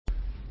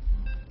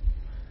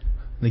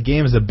The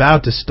game is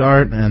about to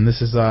start, and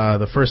this is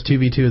the first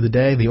 2v2 of the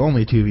day, the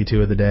only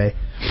 2v2 of the day.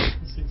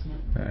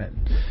 Alright.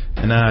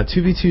 And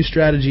 2v2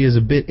 strategy is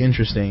a bit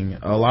interesting.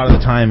 A lot of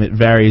the time it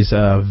varies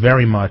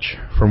very much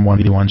from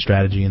 1v1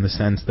 strategy in the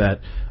sense that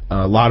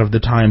a lot of the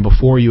time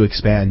before you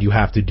expand you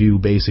have to do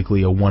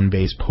basically a one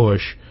base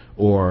push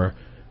or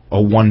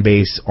a one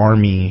base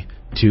army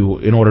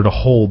in order to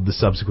hold the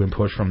subsequent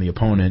push from the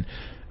opponent.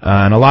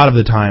 And a lot of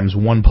the times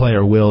one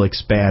player will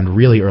expand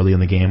really early in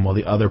the game while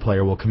the other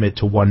player will commit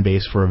to one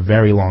base for a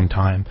very long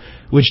time,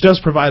 which does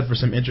provide for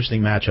some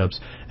interesting matchups.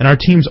 And our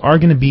teams are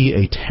going to be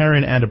a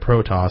Terran and a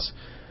Protoss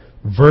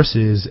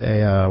versus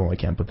a, well, I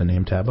can't put the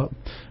name tab up,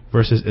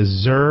 versus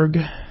a Zerg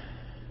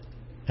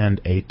and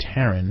a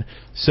Terran.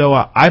 So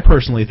I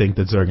personally think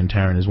that Zerg and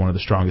Terran is one of the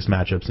strongest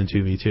matchups in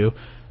 2v2.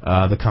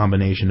 The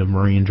combination of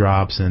marine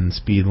drops and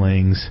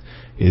speedlings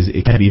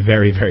it can be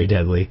very, very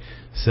deadly.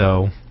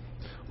 So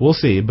we'll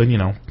see, but you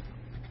know,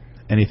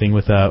 anything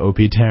with OP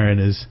Terran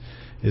is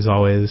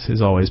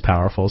always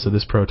powerful. So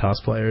this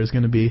Protoss player is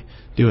going to be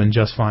doing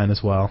just fine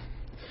as well.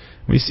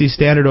 We see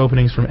standard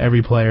openings from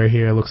every player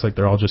here. Looks like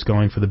they're all just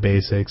going for the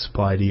basics,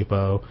 supply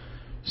depot,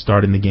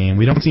 starting the game.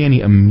 We don't see any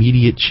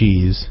immediate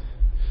cheese,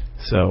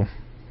 so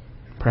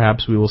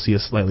perhaps we will see a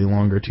slightly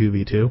longer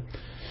 2v2.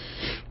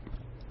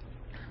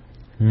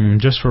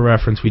 Just for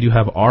reference, we do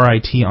have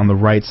RIT on the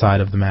right side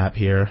of the map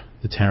here,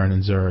 the Terran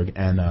and Zerg,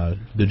 and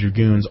the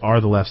Dragoons are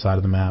the left side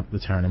of the map, the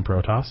Terran and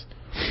Protoss.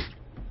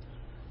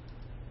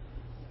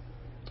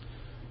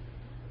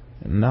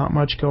 Not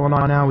much going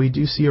on now. We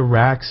do see a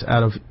Rax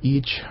out of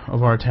each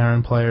of our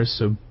Terran players,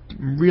 so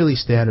really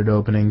standard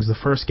openings. The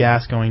first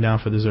gas going down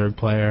for the Zerg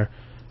player,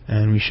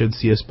 and we should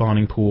see a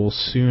spawning pool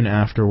soon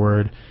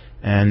afterward.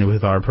 And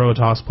with our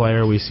Protoss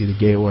player, we see the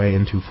gateway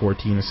into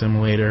 14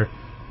 assimilator.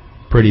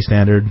 Pretty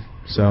standard.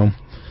 So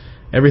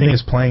everything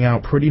is playing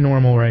out pretty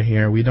normal right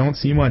here. We don't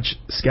see much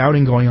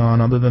scouting going on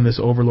other than this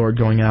Overlord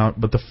going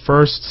out, but the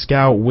first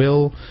scout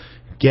will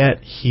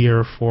get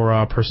here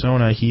for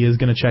Persona. He is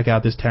going to check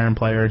out this Terran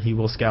player and he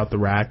will scout the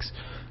Rax.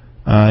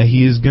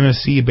 He is going to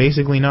see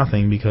basically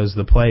nothing because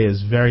the play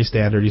is very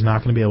standard. He's not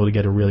going to be able to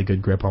get a really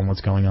good grip on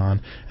what's going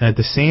on. And at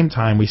the same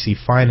time, we see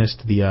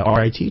Finest, the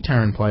RIT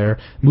Terran player,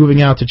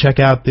 moving out to check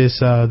out this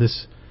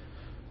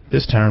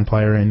Terran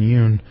player in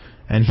Yoon,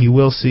 and he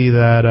will see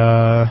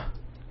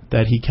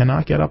that he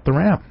cannot get up the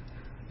ramp.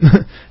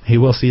 He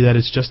will see that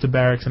it's just a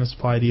barracks and a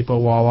supply depot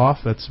wall off.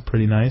 That's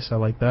pretty nice. I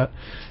like that.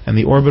 And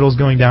the orbital's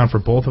going down for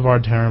both of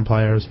our Terran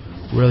players.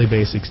 Really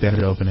basic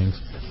standard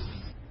openings.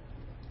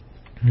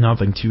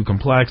 Nothing too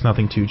complex,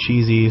 nothing too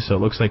cheesy. So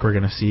it looks like we're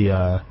going to see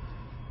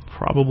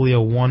probably a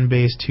 1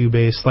 base, 2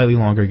 base, slightly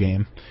longer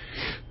game.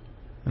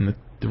 And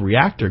the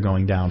reactor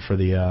going down for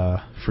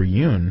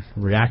Yoon.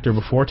 Reactor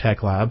before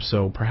Tech Lab,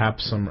 so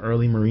perhaps some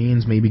early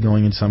Marines maybe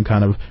going into some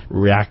kind of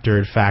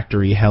reactor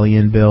factory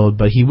Hellion build,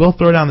 but he will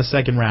throw down the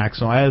second rack,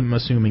 so I am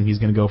assuming he's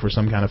going to go for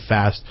some kind of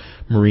fast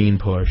Marine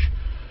push.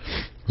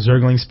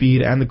 Zergling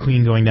speed and the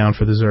Queen going down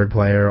for the Zerg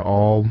player,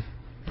 all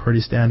pretty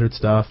standard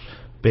stuff.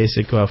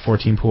 Basic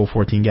 14 pool,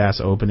 14 gas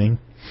opening.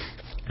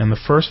 And the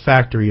first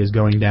factory is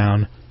going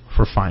down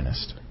for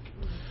Finest.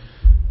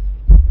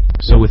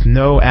 So with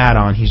no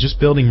add-on, he's just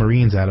building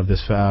Marines out of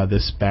this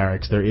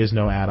barracks. There is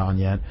no add-on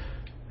yet.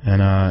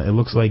 And it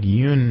looks like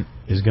Yoon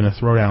is going to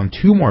throw down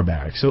 2 more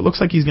barracks. So it looks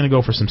like he's going to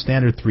go for some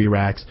standard 3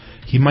 racks.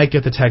 He might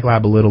get the Tech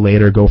Lab a little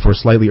later, go for a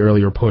slightly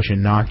earlier push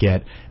and not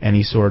get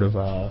any sort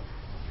of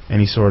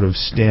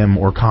stim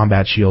or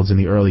combat shields in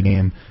the early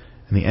game.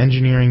 And the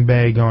engineering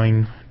bay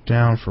going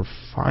down for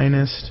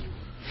Finest.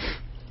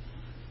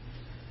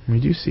 We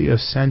do see a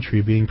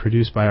sentry being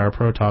produced by our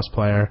Protoss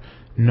player.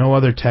 No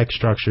other tech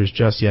structures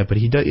just yet, but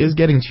he is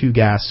getting 2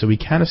 gas, so we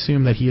can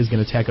assume that he is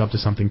going to tech up to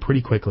something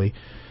pretty quickly.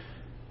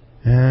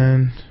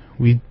 And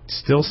we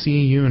still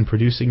see Yoon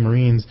producing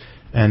Marines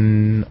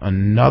and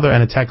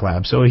a tech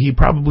lab, so he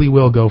probably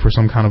will go for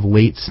some kind of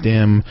late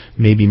stim,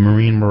 maybe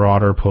Marine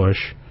Marauder push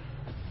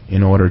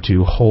in order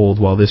to hold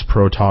while this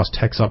Protoss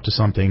techs up to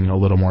something a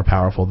little more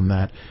powerful than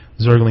that.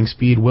 Zergling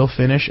speed will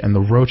finish, and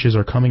the roaches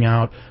are coming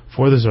out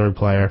for the Zerg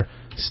player.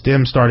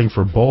 Stim starting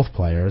for both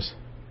players.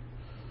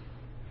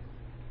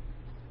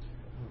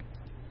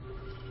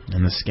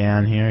 And the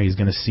scan here, he's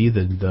going to see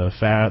the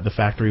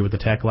factory with the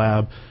tech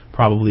lab,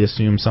 probably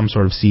assume some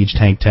sort of siege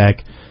tank tech.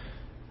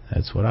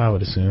 That's what I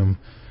would assume.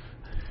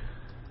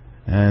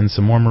 And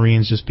some more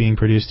Marines just being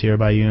produced here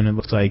by Yoon. It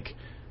looks like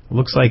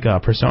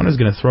Persona's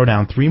going to throw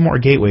down 3 more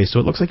gateways, so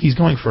it looks like he's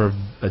going for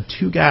a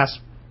 2 gas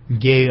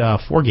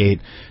 4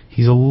 gate.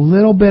 He's a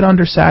little bit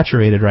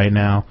undersaturated right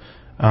now.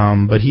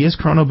 But he is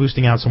chrono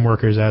boosting out some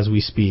workers as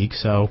we speak,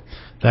 so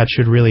that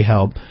should really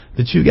help.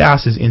 The 2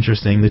 gas is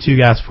interesting. The 2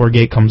 gas 4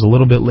 gate comes a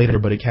little bit later,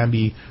 but it can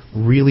be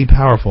really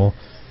powerful.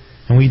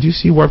 And we do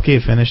see warp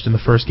gate finished and the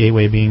first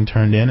gateway being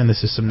turned in, and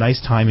this is some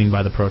nice timing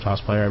by the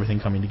Protoss player, everything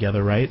coming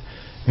together right.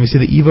 And we see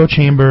the Evo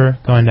chamber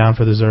going down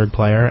for the Zerg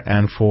player,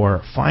 and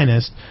for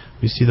Finest,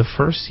 We see the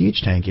first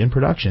siege tank in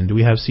production. Do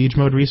we have siege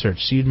mode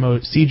research? Siege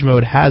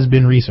mode has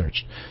been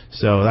researched.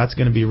 So that's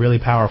going to be really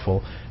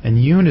powerful. And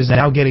Yoon is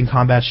now getting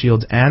combat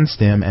shields and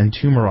stim and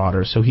 2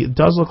 marauders. So it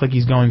does look like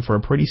he's going for a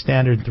pretty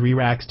standard 3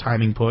 racks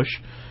timing push,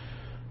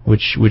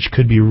 which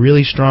could be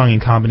really strong in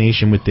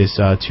combination with this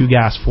 2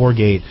 gas 4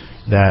 gate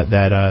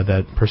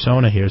that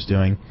Persona here is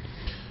doing.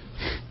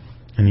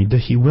 And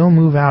he will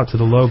move out to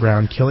the low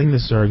ground, killing the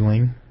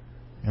Zergling.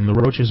 And the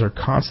roaches are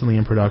constantly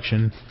in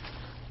production.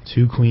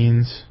 2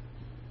 queens.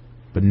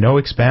 But no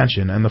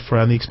expansion, and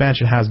the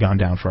expansion has gone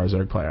down for our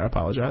Zerg player. I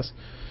apologize.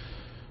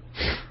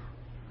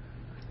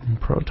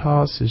 And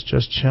Protoss is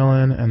just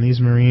chilling, and these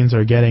Marines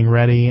are getting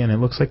ready, and it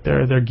looks like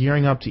they're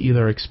gearing up to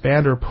either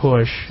expand or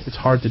push. It's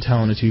hard to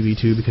tell in a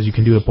 2v2 because you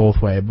can do it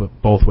both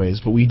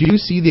ways. But we do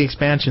see the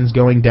expansions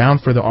going down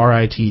for the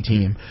RIT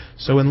team.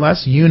 So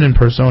unless Yoon and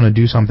Persona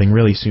do something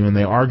really soon,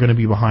 they are going to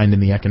be behind in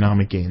the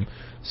economic game.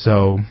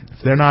 So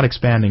if they're not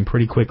expanding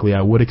pretty quickly,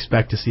 I would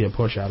expect to see a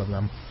push out of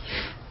them.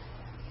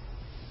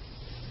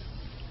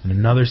 And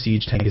another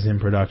siege tank is in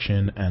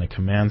production, and a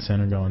command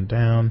center going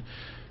down.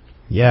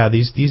 Yeah,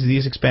 these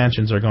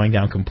expansions are going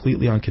down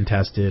completely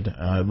uncontested.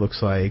 It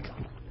looks like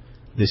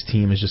this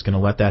team is just going to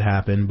let that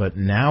happen. But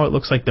now it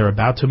looks like they're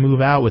about to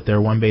move out with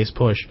their 1 base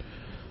push,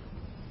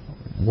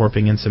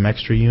 warping in some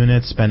extra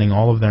units, spending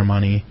all of their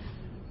money,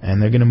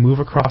 and they're going to move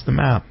across the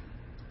map.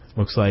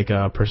 Looks like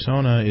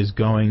Persona is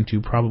going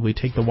to probably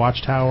take the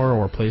watchtower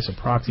or place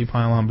a proxy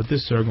pylon, but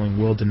this Zergling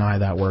will deny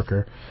that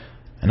worker.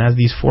 And as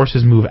these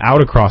forces move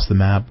out across the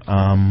map,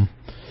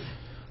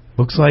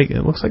 looks like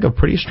a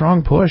pretty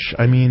strong push.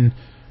 I mean,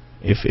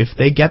 if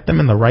they get them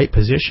in the right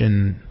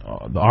position,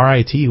 the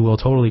RIT will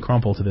totally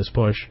crumple to this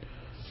push.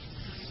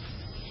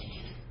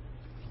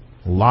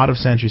 A lot of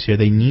sentries here.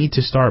 They need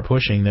to start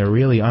pushing. They're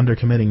really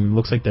undercommitting. It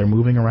looks like they're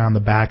moving around the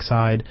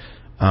backside.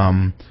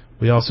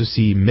 We also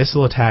see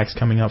missile attacks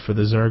coming up for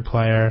the Zerg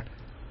player.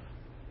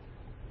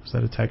 Was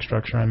that a tech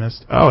structure I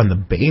missed? Oh, and the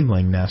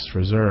Baneling nest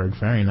for Zerg.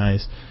 Very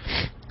nice.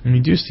 And we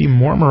do see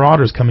more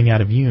Marauders coming out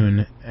of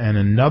Yoon, and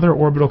another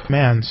orbital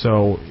command,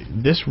 so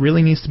this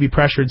really needs to be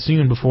pressured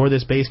soon before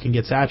this base can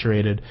get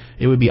saturated.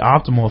 It would be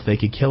optimal if they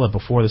could kill it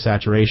before the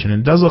saturation.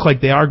 And it does look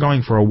like they are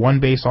going for a 1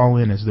 base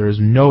all-in, as there is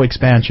no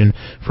expansion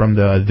from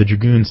the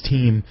Dragoons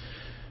team.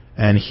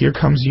 And here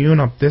comes Yoon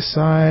up this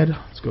side.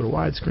 Let's go to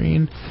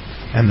widescreen.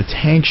 And the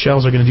tank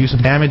shells are going to do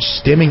some damage,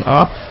 stimming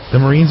up. The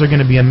Marines are going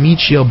to be a meat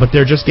shield, but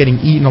they're just getting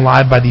eaten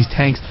alive by these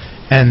tanks.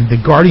 And the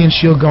Guardian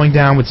shield going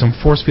down with some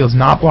force fields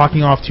not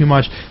blocking off too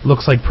much.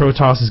 Looks like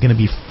Protoss is going to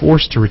be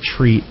forced to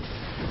retreat.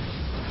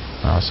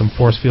 Some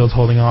force fields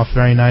holding off,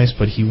 very nice,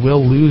 but he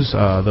will lose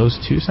those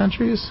 2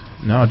 sentries?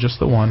 No, just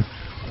the 1.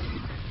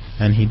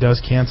 And he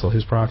does cancel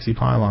his proxy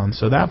pylon.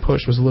 So that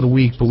push was a little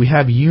weak, but we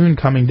have Yoon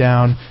coming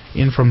down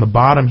in from the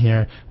bottom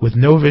here with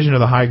no vision of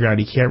the high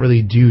ground. He can't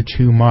really do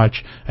too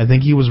much. I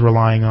think he was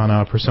relying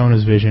on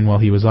Persona's vision while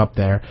he was up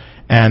there.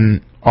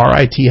 And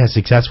RIT has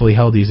successfully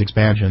held these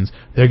expansions.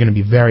 They're going to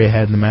be very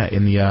ahead in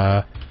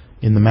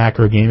the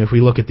macro game. If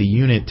we look at the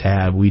unit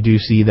tab, we do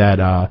see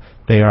that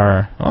they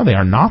are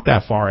not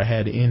that far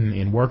ahead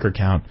in worker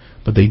count,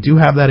 but they do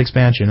have that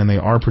expansion and they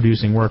are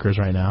producing workers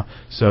right now.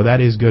 So that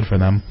is good for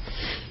them.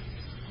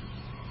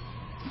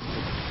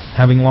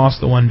 Having lost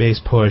the 1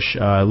 base push,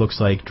 it looks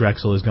like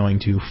Drexel is going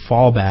to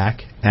fall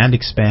back and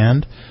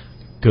expand.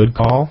 Good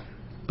call,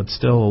 but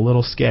still a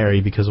little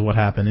scary because of what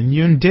happened. And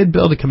Yoon did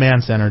build a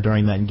command center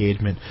during that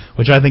engagement,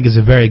 which I think is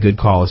a very good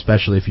call,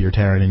 especially if you're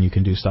Terran and you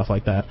can do stuff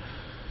like that.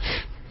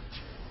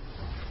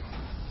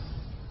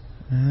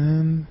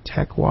 And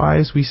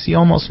tech-wise, we see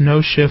almost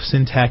no shifts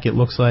in tech. It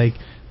looks like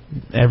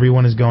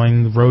everyone is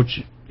going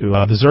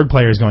the Zerg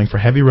player is going for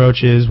heavy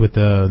roaches with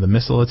the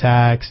missile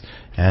attacks,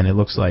 and it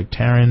looks like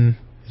Terran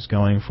is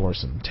going for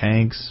some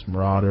tanks,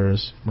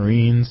 Marauders,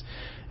 Marines,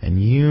 and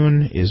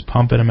Yoon is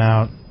pumping them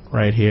out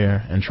right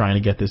here and trying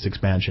to get this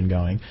expansion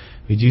going.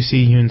 We do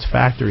see Yoon's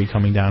factory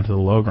coming down to the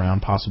low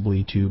ground,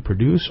 possibly to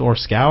produce or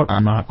scout,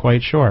 I'm not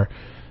quite sure.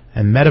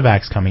 And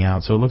medevac's coming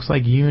out, so it looks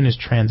like Yoon is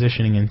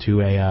transitioning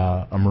into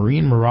a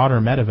Marine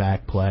Marauder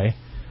medevac play,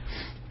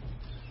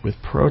 with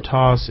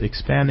Protoss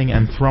expanding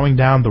and throwing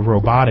down the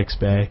robotics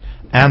bay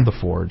and the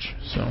forge.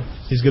 So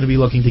he's going to be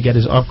looking to get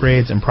his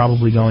upgrades and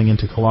probably going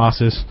into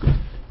Colossus,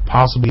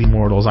 possibly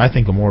Immortals. I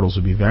think Immortals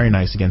would be very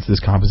nice against this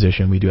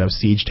composition. We do have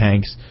siege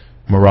tanks,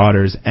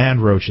 Marauders,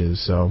 and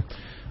roaches, so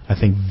I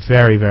think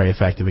very, very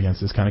effective against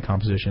this kind of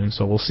composition.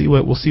 So we'll see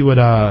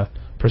what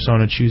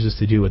Persona chooses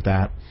to do with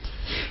that.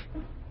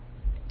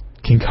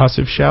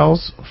 Concussive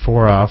shells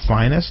for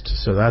Finest,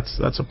 so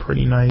that's a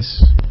pretty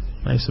nice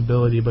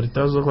ability, but it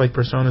does look like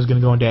Persona is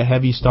going to go into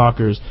heavy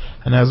Stalkers,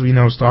 and as we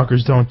know,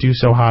 Stalkers don't do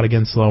so hot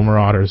against slow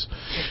Marauders.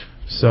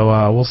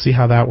 So we'll see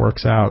how that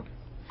works out.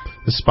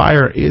 The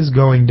Spire is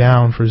going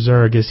down for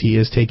Zerg as he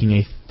is taking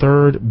a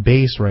 3rd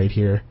base right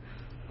here.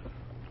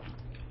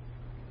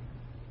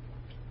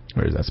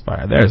 Where's that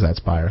Spire? There's that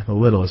Spire, the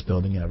littlest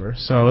building ever.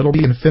 So it'll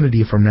be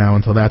infinity from now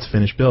until that's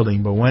finished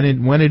building, but when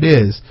it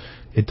is,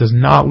 it does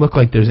not look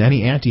like there's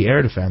any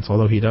anti-air defense,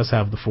 although he does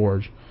have the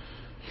Forge.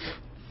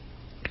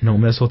 No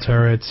missile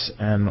turrets,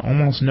 and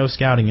almost no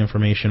scouting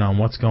information on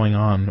what's going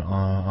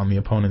on the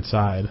opponent's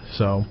side.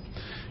 So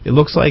it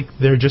looks like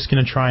they're just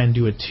going to try and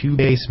do a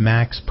 2-base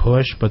max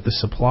push, but the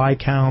supply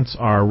counts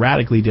are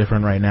radically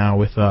different right now,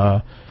 with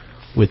the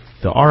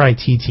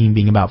RIT team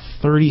being about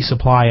 30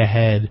 supply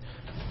ahead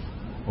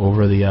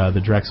over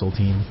the Drexel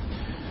team.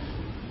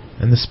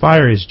 And the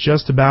Spire is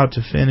just about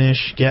to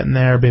finish, getting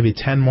there, maybe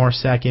 10 more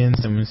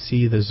seconds, and we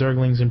see the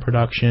Zerglings in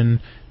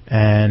production,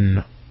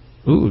 and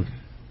ooh,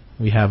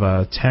 we have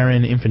a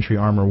Terran Infantry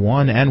Armor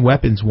 1 and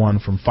Weapons 1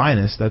 from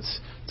Finest. It's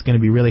going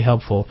to be really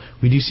helpful.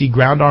 We do see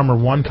Ground Armor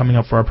 1 coming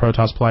up for our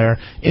Protoss player.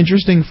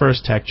 Interesting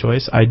first tech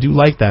choice. I do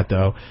like that,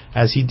 though,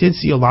 as he did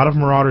see a lot of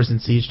Marauders and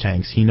Siege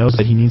Tanks. He knows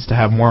that he needs to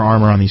have more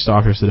armor on these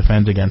Stalkers to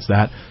defend against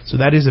that, so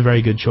that is a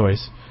very good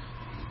choice.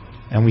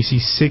 And we see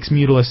 6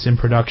 Mutalisks in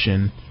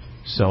production.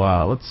 So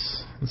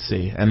let's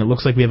see. And it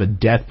looks like we have a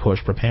death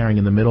push preparing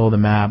in the middle of the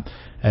map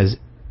as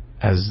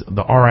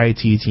the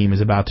RIT team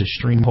is about to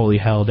stream holy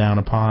hell down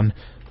upon.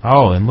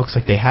 Oh, and looks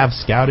like they have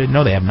scouted.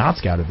 No, they have not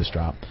scouted this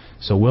drop.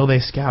 So will they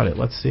scout it?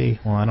 Let's see.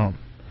 Well, I don't.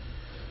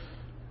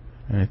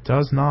 And it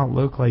does not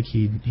look like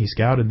he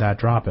scouted that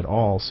drop at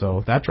all.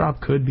 So that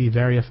drop could be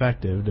very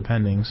effective,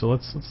 depending. So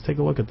let's take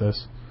a look at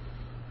this.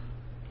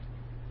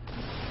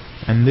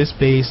 And this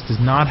base does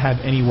not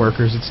have any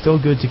workers. It's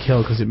still good to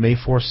kill because it may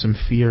force some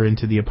fear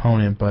into the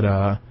opponent, but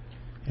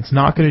it's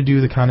not going to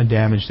do the kind of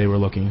damage they were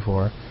looking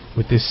for.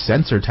 With this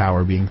sensor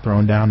tower being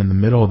thrown down in the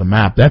middle of the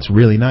map, that's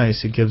really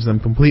nice. It gives them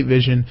complete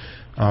vision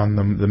on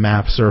the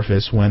map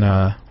surface when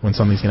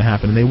something's going to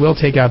happen. And they will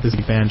take out this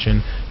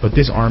expansion, but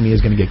this army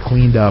is going to get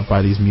cleaned up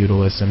by these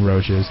Mutalisks and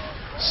Roaches.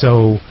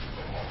 So,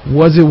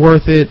 was it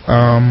worth it?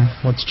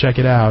 Let's check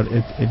it out.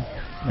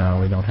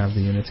 No, we don't have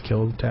the units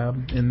killed tab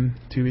in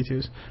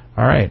 2v2s.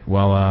 Alright,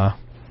 well,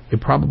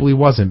 it probably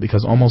wasn't,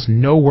 because almost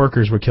no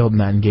workers were killed in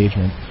that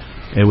engagement.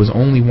 It was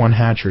only 1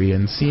 hatchery,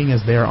 and seeing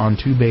as they're on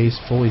 2 base,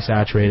 fully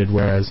saturated,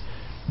 whereas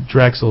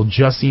Drexel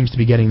just seems to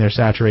be getting their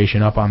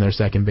saturation up on their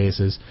second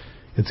bases,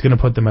 it's going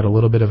to put them at a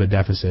little bit of a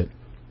deficit.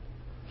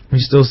 We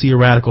still see a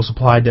radical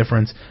supply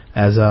difference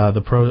as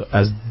the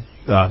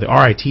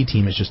RIT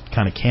team is just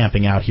kind of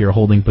camping out here,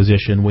 holding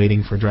position,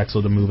 waiting for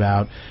Drexel to move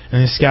out.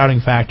 And the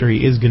scouting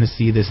factory is going to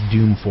see this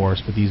Doom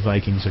Force, but these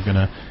Vikings are going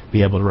to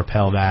be able to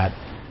repel that.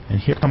 And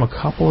here come a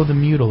couple of the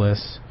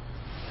Mutalisks.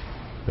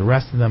 The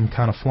rest of them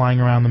kind of flying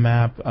around the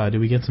map. Did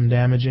we get some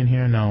damage in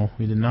here? No,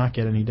 we did not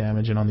get any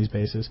damage in on these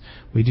bases.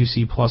 We do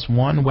see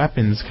 +1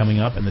 weapons coming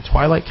up, and the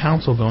Twilight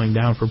Council going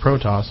down for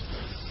Protoss,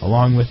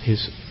 along with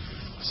his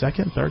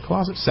second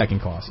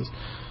Colossus.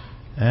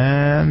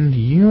 And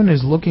Yoon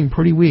is looking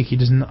pretty weak. He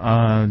does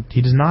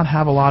not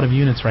have a lot of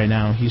units right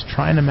now. He's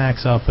trying to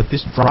max up, but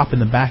this drop in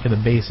the back of the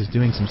base is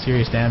doing some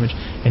serious damage,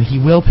 and he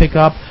will pick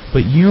up,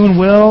 but Yoon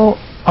will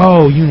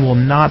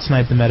not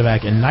snipe the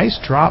medevac. And nice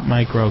drop,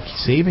 Micro,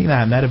 saving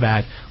that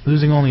medevac,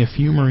 losing only a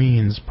few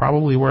Marines.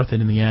 Probably worth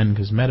it in the end,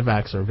 because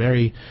medevacs are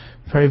very,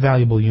 very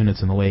valuable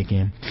units in the late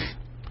game.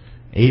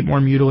 8 more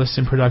Mutalisks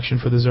in production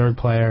for the Zerg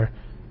player,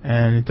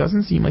 and it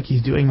doesn't seem like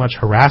he's doing much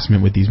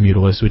harassment with these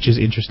Mutalisks, which is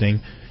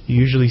interesting. You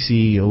usually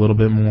see a little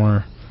bit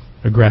more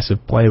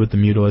aggressive play with the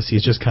Mutalisks.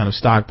 He's just kind of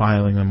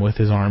stockpiling them with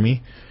his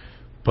army,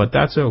 but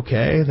that's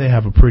okay. They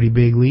have a pretty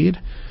big lead.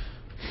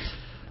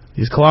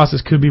 These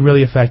Colossus could be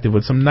really effective.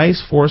 With some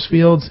nice force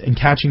fields and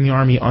catching the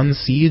army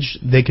unsieged,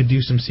 they could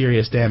do some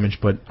serious damage,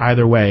 but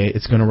either way,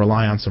 it's going to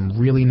rely on some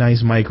really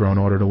nice micro in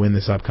order to win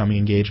this upcoming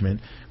engagement.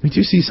 We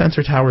do see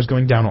sensor towers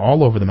going down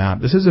all over the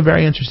map. This is a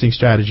very interesting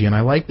strategy, and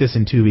I like this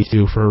in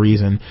 2v2 for a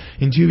reason.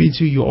 In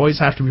 2v2, you always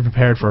have to be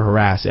prepared for a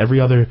harass.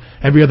 Every other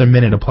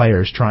minute a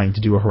player is trying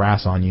to do a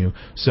harass on you.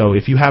 So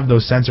if you have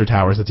those sensor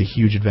towers, that's a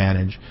huge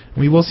advantage.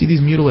 And we will see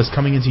these Mutalisks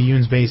coming into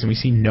Yoon's base, and we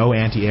see no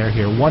anti-air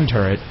here. 1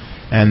 turret.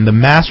 And the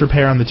mass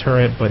repair on the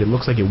turret, but it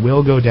looks like it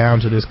will go down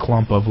to this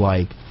clump of,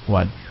 like,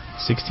 what,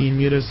 16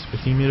 mutas,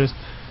 15 mutas?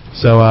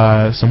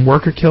 So, some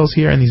worker kills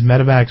here, and these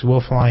medevacs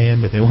will fly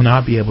in, but they will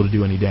not be able to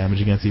do any damage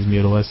against these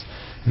Mutalisks.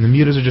 And the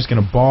mutas are just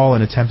going to ball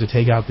and attempt to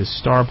take out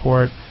this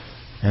starport,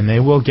 and they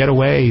will get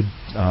away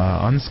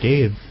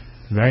unscathed.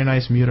 Very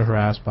nice muta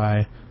harass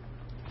by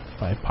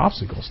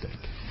Popsiclestik.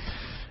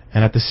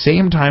 And at the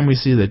same time, we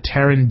see the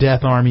Terran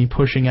Death Army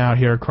pushing out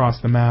here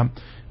across the map.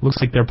 Looks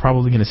like they're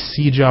probably going to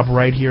siege up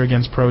right here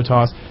against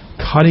Protoss,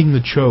 cutting the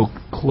choke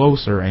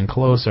closer and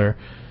closer.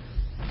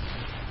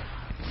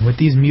 With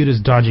these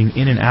mutas dodging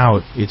in and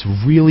out, it's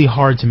really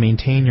hard to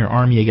maintain your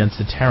army against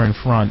the Terran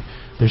front.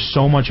 There's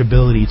so much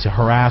ability to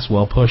harass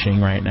while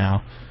pushing right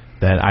now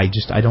that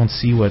I don't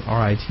see what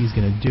RIT is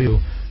going to do.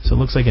 So it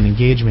looks like an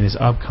engagement is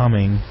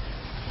upcoming.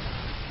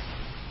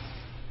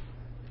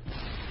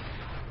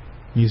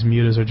 These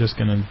mutas are just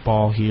going to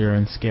ball here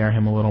and scare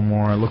him a little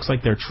more. It looks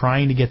like they're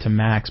trying to get to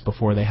max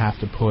before they have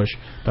to push,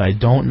 but I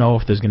don't know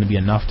if there's going to be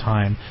enough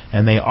time.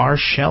 And they are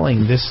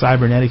shelling this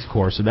cybernetics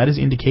core, so that is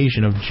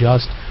indication of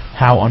just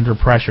how under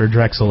pressure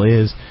Drexel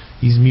is.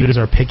 These mutas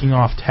are picking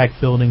off tech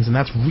buildings, and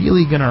that's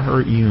really going to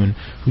hurt Yoon,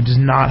 who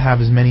does not have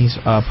as many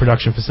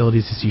production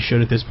facilities as he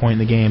should at this point in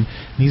the game.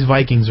 And these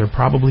Vikings are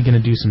probably going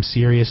to do some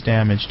serious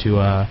damage to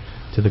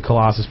the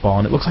Colossus Ball,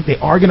 and it looks like they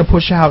are going to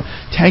push out.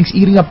 Tanks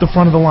eating up the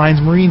front of the lines,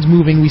 Marines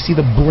moving. We see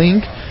the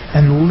blink,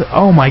 and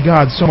oh my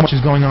god, so much is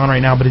going on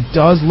right now, but it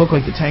does look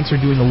like the tanks are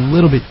doing a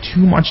little bit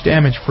too much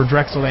damage for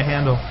Drexel to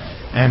handle.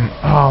 And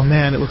oh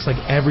man, it looks like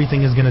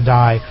everything is going to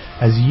die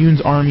as Yoon's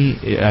army,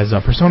 as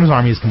Persona's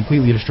army is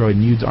completely destroyed,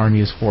 and Yoon's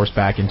army is forced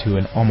back into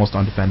an almost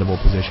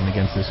undefendable position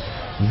against this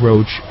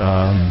Roach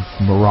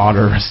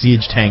Marauder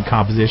siege tank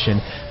composition.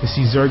 We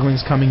see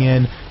Zerglings coming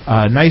in.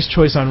 Nice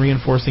choice on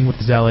reinforcing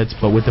with Zealots,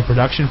 but with the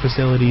production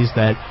facilities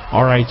that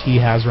RIT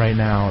has right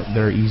now,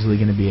 they're easily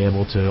going to be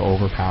able to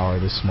overpower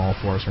this small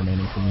force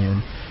remaining from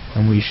Yoon.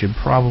 And we should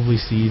probably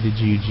see the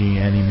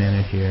GG any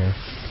minute here.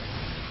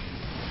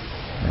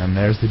 And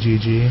there's the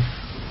GG.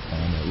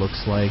 And it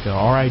looks like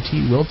RIT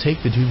will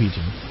take the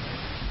 2v2.